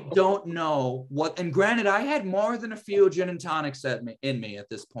 I don't know what, and granted, I had more than a few gin and tonics in me at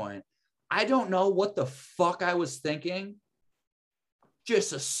this point. I don't know what the fuck I was thinking.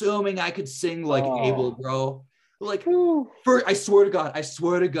 Just assuming I could sing like Abel, bro. Like, I swear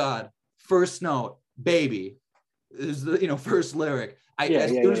to God, first note, baby, is the first lyric.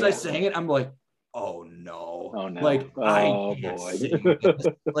 As soon as I sang it, I'm like, oh no. Like, I can't sing this.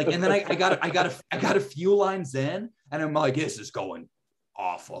 Like, and then I got a few lines in, and I'm like, this is going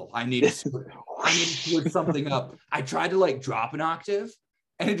awful. I need to switch something up. I tried to like drop an octave,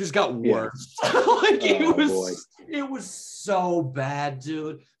 and it just got worse. Like, it was so bad,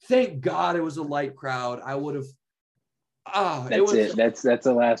 dude. Thank God it was a light crowd. I would have. That's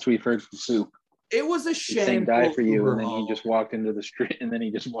the last we've heard from Soup. It was a shame. Die For You, and then he just walked into the street, and then he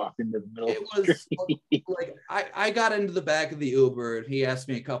just walked into the middle of the street. Like, I got into the back of the Uber, and he asked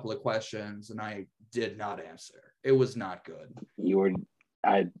me a couple of questions, and I did not answer. It was not good.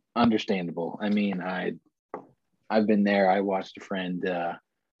 Understandable. I mean, I've been there. I watched a friend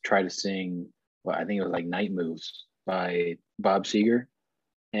try to sing, I think it was like Night Moves by Bob Seger,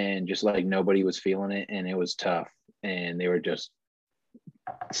 and just like nobody was feeling it, and it was tough, and they were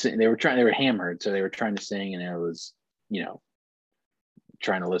hammered, so they were trying to sing, and it was,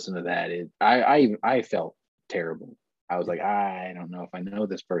 trying to listen to that. I felt terrible. I was like, I don't know if I know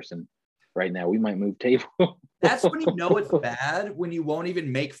this person right now. We might move table. That's when you know it's bad, when you won't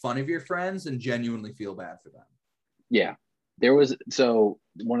even make fun of your friends and genuinely feel bad for them. Yeah. So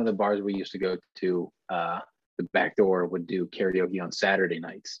one of the bars we used to go to, the back door would do karaoke on Saturday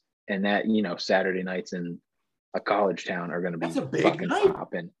nights, and that, Saturday nights in a college town are going to be fucking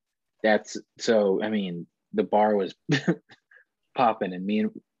popping. I mean, the bar was popping, and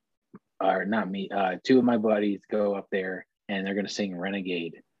two of my buddies go up there, and they're going to sing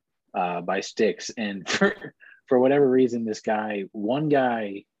Renegade by Styx. And for whatever reason, one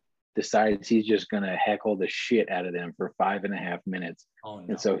guy decides he's just going to heckle the shit out of them for 5.5 minutes. Oh, no.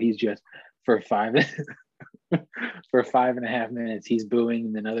 And so he's just, for 5.5 minutes, he's booing,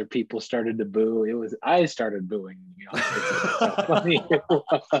 and then other people started to boo. I started booing, to be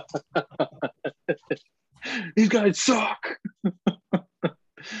honest. These guys suck.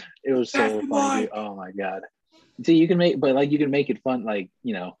 It was so funny. Oh my God. See, you can make it fun. Like,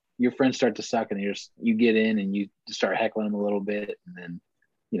 your friends start to suck, and you get in and you start heckling them a little bit, and then,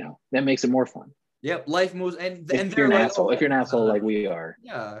 that makes it more fun. Yep, life moves, and if you're an asshole, if you're an asshole like we are.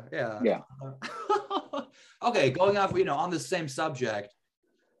 Yeah. Okay, going off, on the same subject.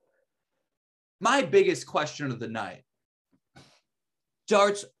 my biggest question of the night: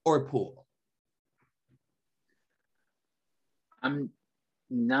 darts or pool? I'm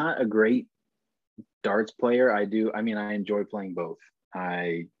not a great darts player. I enjoy playing both.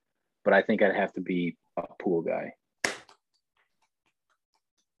 But I think I'd have to be a pool guy.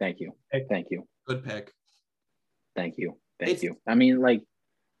 Thank you. Thank you. Good pick. Thank you. Thank you. I mean, like,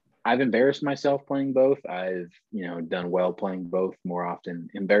 I've embarrassed myself playing both. I've, done well playing both, more often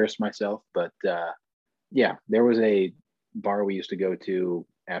embarrassed myself. But yeah, there was a bar we used to go to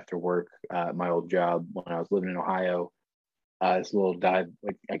after work, my old job when I was living in Ohio. This little dive,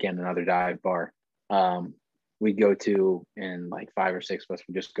 like, again, another dive bar. We'd go to, and like 5 or 6 of us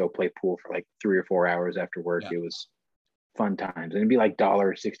would just go play pool for like 3 or 4 hours after work. Yeah. It was fun times. And it'd be like $1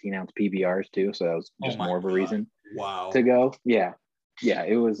 16-ounce PBRs too. So that was just more of a reason to go. Yeah. Yeah.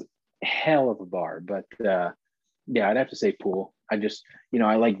 It was hell of a bar. But yeah, I'd have to say pool. I just,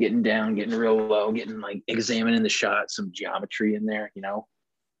 I like getting down, getting real low, getting like examining the shot, some geometry in there,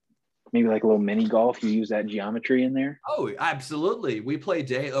 maybe like a little mini golf. You use that geometry in there. Oh, absolutely. We play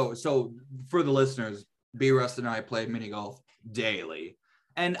so for the listeners, Bruss and I play mini golf daily.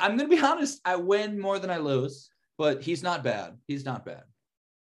 And I'm going to be honest, I win more than I lose, but he's not bad. He's not bad.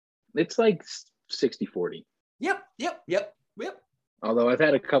 It's like 60-40. Yep. Although I've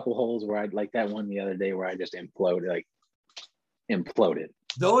had a couple holes where I'd like that one the other day where I just imploded.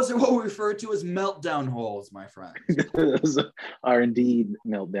 Those are what we refer to as meltdown holes, my friend. Those are indeed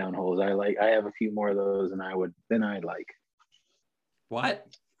meltdown holes. I have a few more of those than I'd like. What?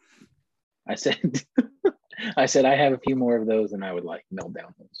 I said I have a few more of those than I would like.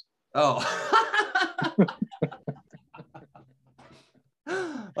 Meltdown holes. Oh.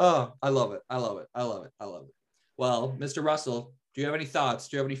 Oh, I love it. Well, Mr. Russell, do you have any thoughts?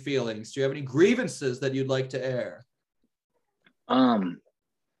 Do you have any feelings? Do you have any grievances that you'd like to air?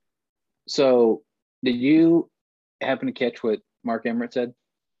 So did you happen to catch what Mark Emmert said?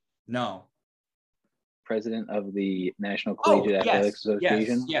 No. President of the National Collegiate Athletics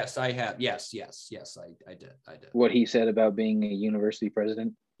Association? Yes, I have. Yes, I did. What he said about being a university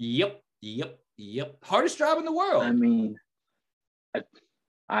president? Yep. Hardest job in the world. I mean,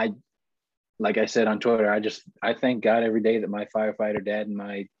 I like I said on Twitter, I thank God every day that my firefighter dad and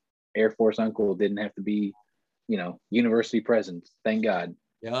my Air Force uncle didn't have to be, university presidents. Thank God.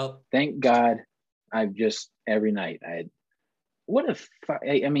 Yep. Thank God. Every night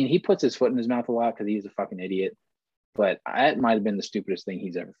he puts his foot in his mouth a lot because he's a fucking idiot, but that might have been the stupidest thing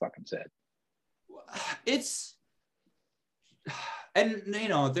he's ever fucking said.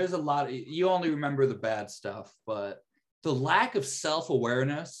 There's a lot you only remember the bad stuff, but the lack of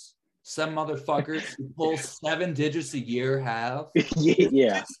self-awareness some motherfuckers who pull 7 digits a year have.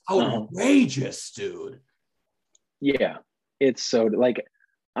 Yeah. Outrageous, dude. Yeah. It's so, like,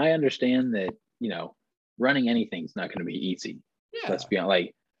 I understand that, running anything's not going to be easy. Yeah. Let's be honest.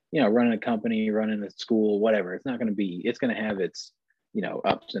 Like, running a company, running a school, whatever, it's going to have its,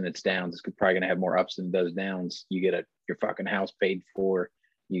 ups and its downs. It's probably going to have more ups than it does downs. You get your fucking house paid for,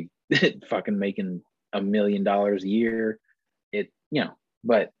 you fucking making $1 million a year.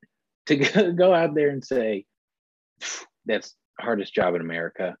 But to go out there and say that's the hardest job in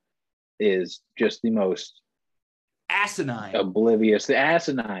America is just the most asinine,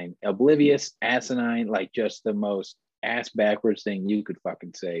 like just the most ass backwards thing you could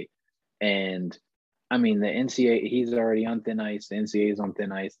fucking say. And I mean, the NCAA, he's already on thin ice. The NCAA is on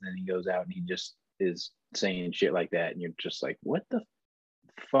thin ice, and then he goes out and he just is saying shit like that, and you're just like, what the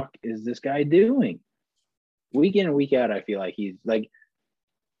fuck is this guy doing? Week in and week out, I feel like he's like,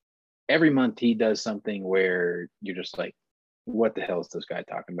 every month he does something where you're just like, what the hell is this guy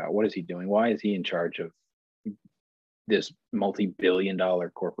talking about? What is he doing? Why is he in charge of this multi-billion-dollar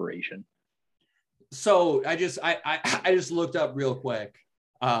corporation? So I just looked up real quick.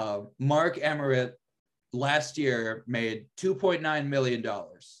 Mark Emmert last year made $2.9 million.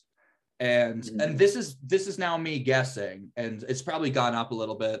 And this is now me guessing, and it's probably gone up a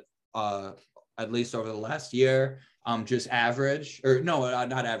little bit, at least over the last year. Just average, or no,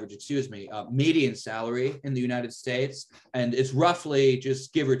 not average, excuse me, median salary in the United States. And it's roughly,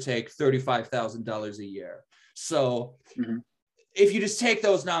 just give or take, $35,000 a year. So if you just take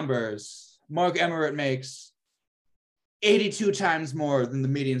those numbers, Mark Emmert makes 82 times more than the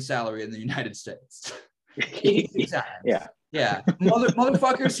median salary in the United States. 82 times. Yeah.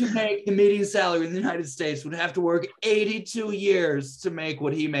 Motherfuckers who make the median salary in the United States would have to work 82 years to make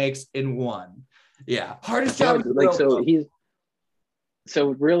what he makes in one. Yeah. Hardest job in the world. So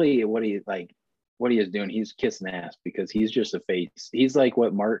really what he is doing, he's kissing ass, because he's just a face. He's like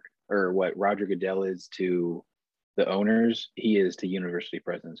what Roger Goodell is to the owners, he is to university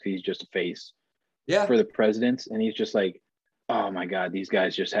presidents. He's just a face Yeah. for the presidents, and he's just like, oh my God, these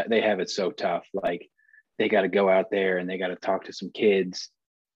guys just they have it so tough. Like they got to go out there and they got to talk to some kids,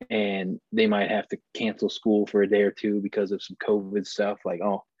 and they might have to cancel school for a day or two because of some COVID stuff. Like,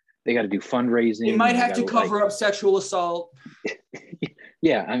 oh, they got to do fundraising. They might have to gotta, cover up sexual assault.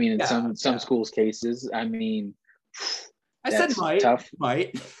 Yeah, I mean, in Yeah, some schools' cases, I mean, I said that's might. tough.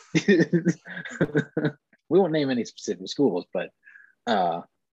 Might. We won't name any specific schools, but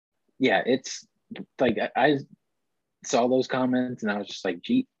yeah, it's like I saw those comments and I was just like,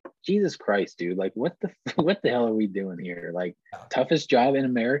 Jesus Christ, dude! Like, what the hell are we doing here? Like, toughest job in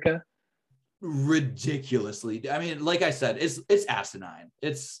America? Ridiculously. I mean, like I said, it's asinine.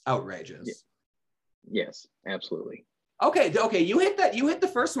 It's outrageous. Yeah. Yes, absolutely. Okay. You hit the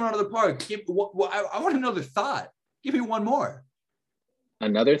first one out of the park. I want another thought. Give me one more.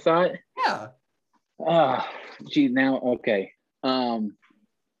 Another thought? Yeah. Gee, now, okay. I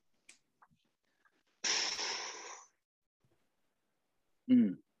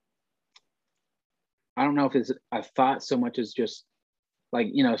don't know if it's a thought so much as just like,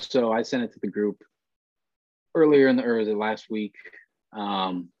 so I sent it to the group earlier in the last week.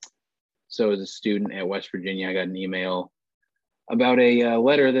 So as a student at West Virginia, I got an email about a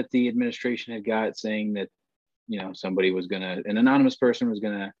letter that the administration had got saying that, an anonymous person was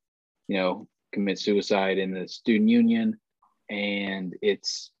gonna, commit suicide in the student union, and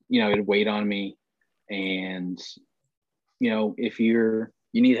it's, it weighed on me. And, if you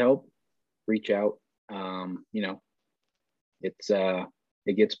need help, reach out.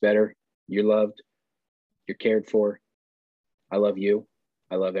 It gets better. You're loved. You're cared for. I love you.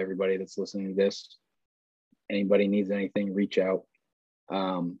 I love everybody that's listening to this. Anybody needs anything, reach out.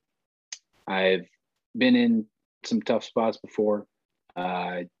 I've been in some tough spots before,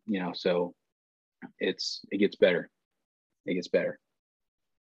 so it gets better. It gets better.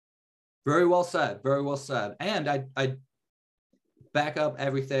 Very well said. Very well said. And I back up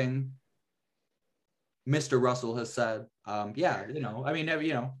everything Mr. Russell has said.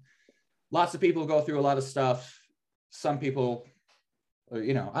 Lots of people go through a lot of stuff. Some people,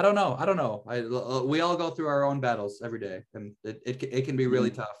 I don't know. We all go through our own battles every day, and it can be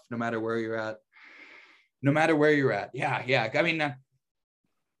really tough, no matter where you're at. Yeah. I mean,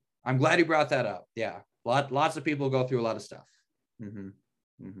 I'm glad you brought that up. Yeah. Lots of people go through a lot of stuff. Mm-hmm.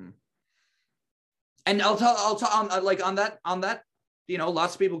 Mm-hmm. And I'll tell on that,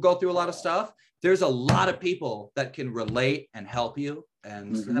 lots of people go through a lot of stuff. There's a lot of people that can relate and help you.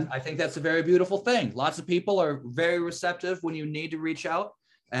 And I think that's a very beautiful thing. Lots of people are very receptive when you need to reach out.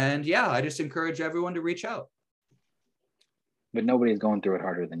 And yeah, I just encourage everyone to reach out. But nobody's going through it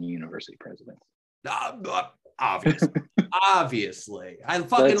harder than university presidents. Obviously. I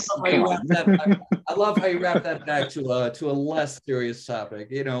fucking love how you wrap that. I love how you wrap that back to a less serious topic,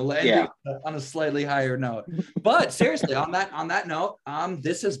 landing on a slightly higher note. But seriously, on that note,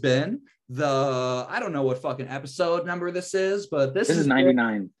 this has been I don't know what fucking episode number this is, but this is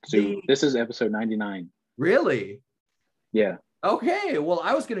 99. This is episode 99. Really? Yeah. Okay. Well,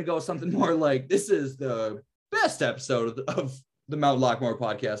 I was gonna go something more like this is the best episode of the Mount Lockmore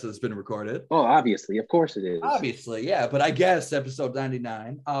podcast has been recorded. Oh, obviously. Of course it is. Obviously, yeah. But I guess episode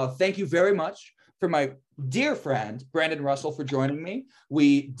 99. Thank you very much for my dear friend, Brandon Russell, for joining me.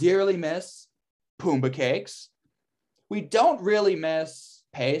 We dearly miss Pumbaa Cakes. We don't really miss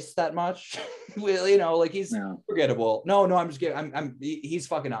Pace that much. He's forgettable. No, I'm just kidding. He's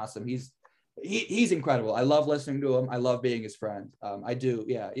fucking awesome. He's incredible. I love listening to him. I love being his friend. I do.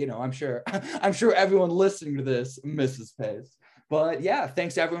 Yeah. I'm sure everyone listening to this misses Pace. But yeah,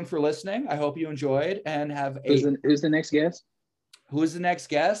 thanks everyone for listening. I hope you enjoyed and have who's the next guest? Who is the next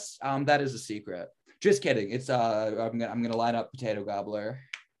guest? That is a secret. Just kidding. It's I'm gonna line up Potato Gobbler.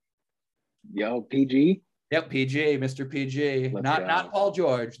 Yo, PG. Yep, PG, Mr. PG. Not Paul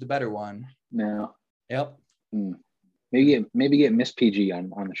George, the better one. No. Yep. Maybe get Miss PG on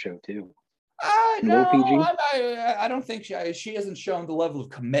the show too. No, PG? I don't think she hasn't shown the level of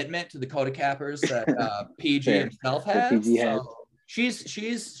commitment to the Coda Cappers that PG himself has. PG has.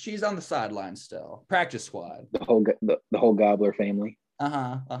 She's on the sidelines still. Practice squad. The whole Gobbler family.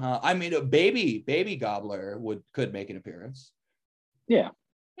 I mean, a baby Gobbler could make an appearance. Yeah.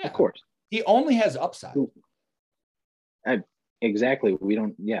 Of course. He only has upside. Exactly. We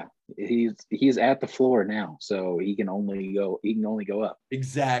don't. Yeah. He's at the floor now, so he can only go up.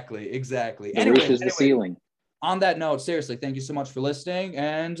 Exactly. Anyway, the ceiling. On that note, seriously, thank you so much for listening,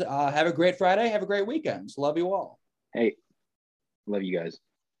 and have a great Friday. Have a great weekend. Love you all. Hey, love you guys.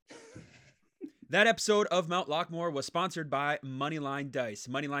 That episode of Mount Lockmore was sponsored by Moneyline Dice.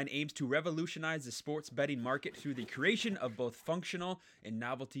 Moneyline aims to revolutionize the sports betting market through the creation of both functional and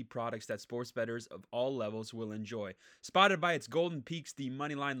novelty products that sports bettors of all levels will enjoy. Spotted by its golden peaks, the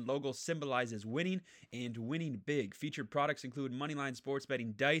Moneyline logo symbolizes winning and winning big. Featured products include Moneyline Sports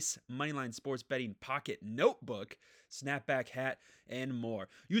Betting Dice, Moneyline Sports Betting Pocket Notebook, Snapback Hat, and more.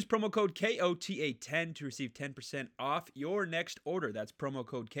 Use promo code KOTA10 to receive 10% off your next order. That's promo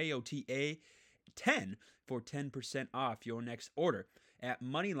code KOTA10 for 10% off your next order at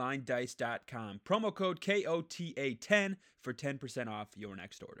moneylinedice.com. Promo code KOTA10 for 10% off your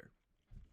next order.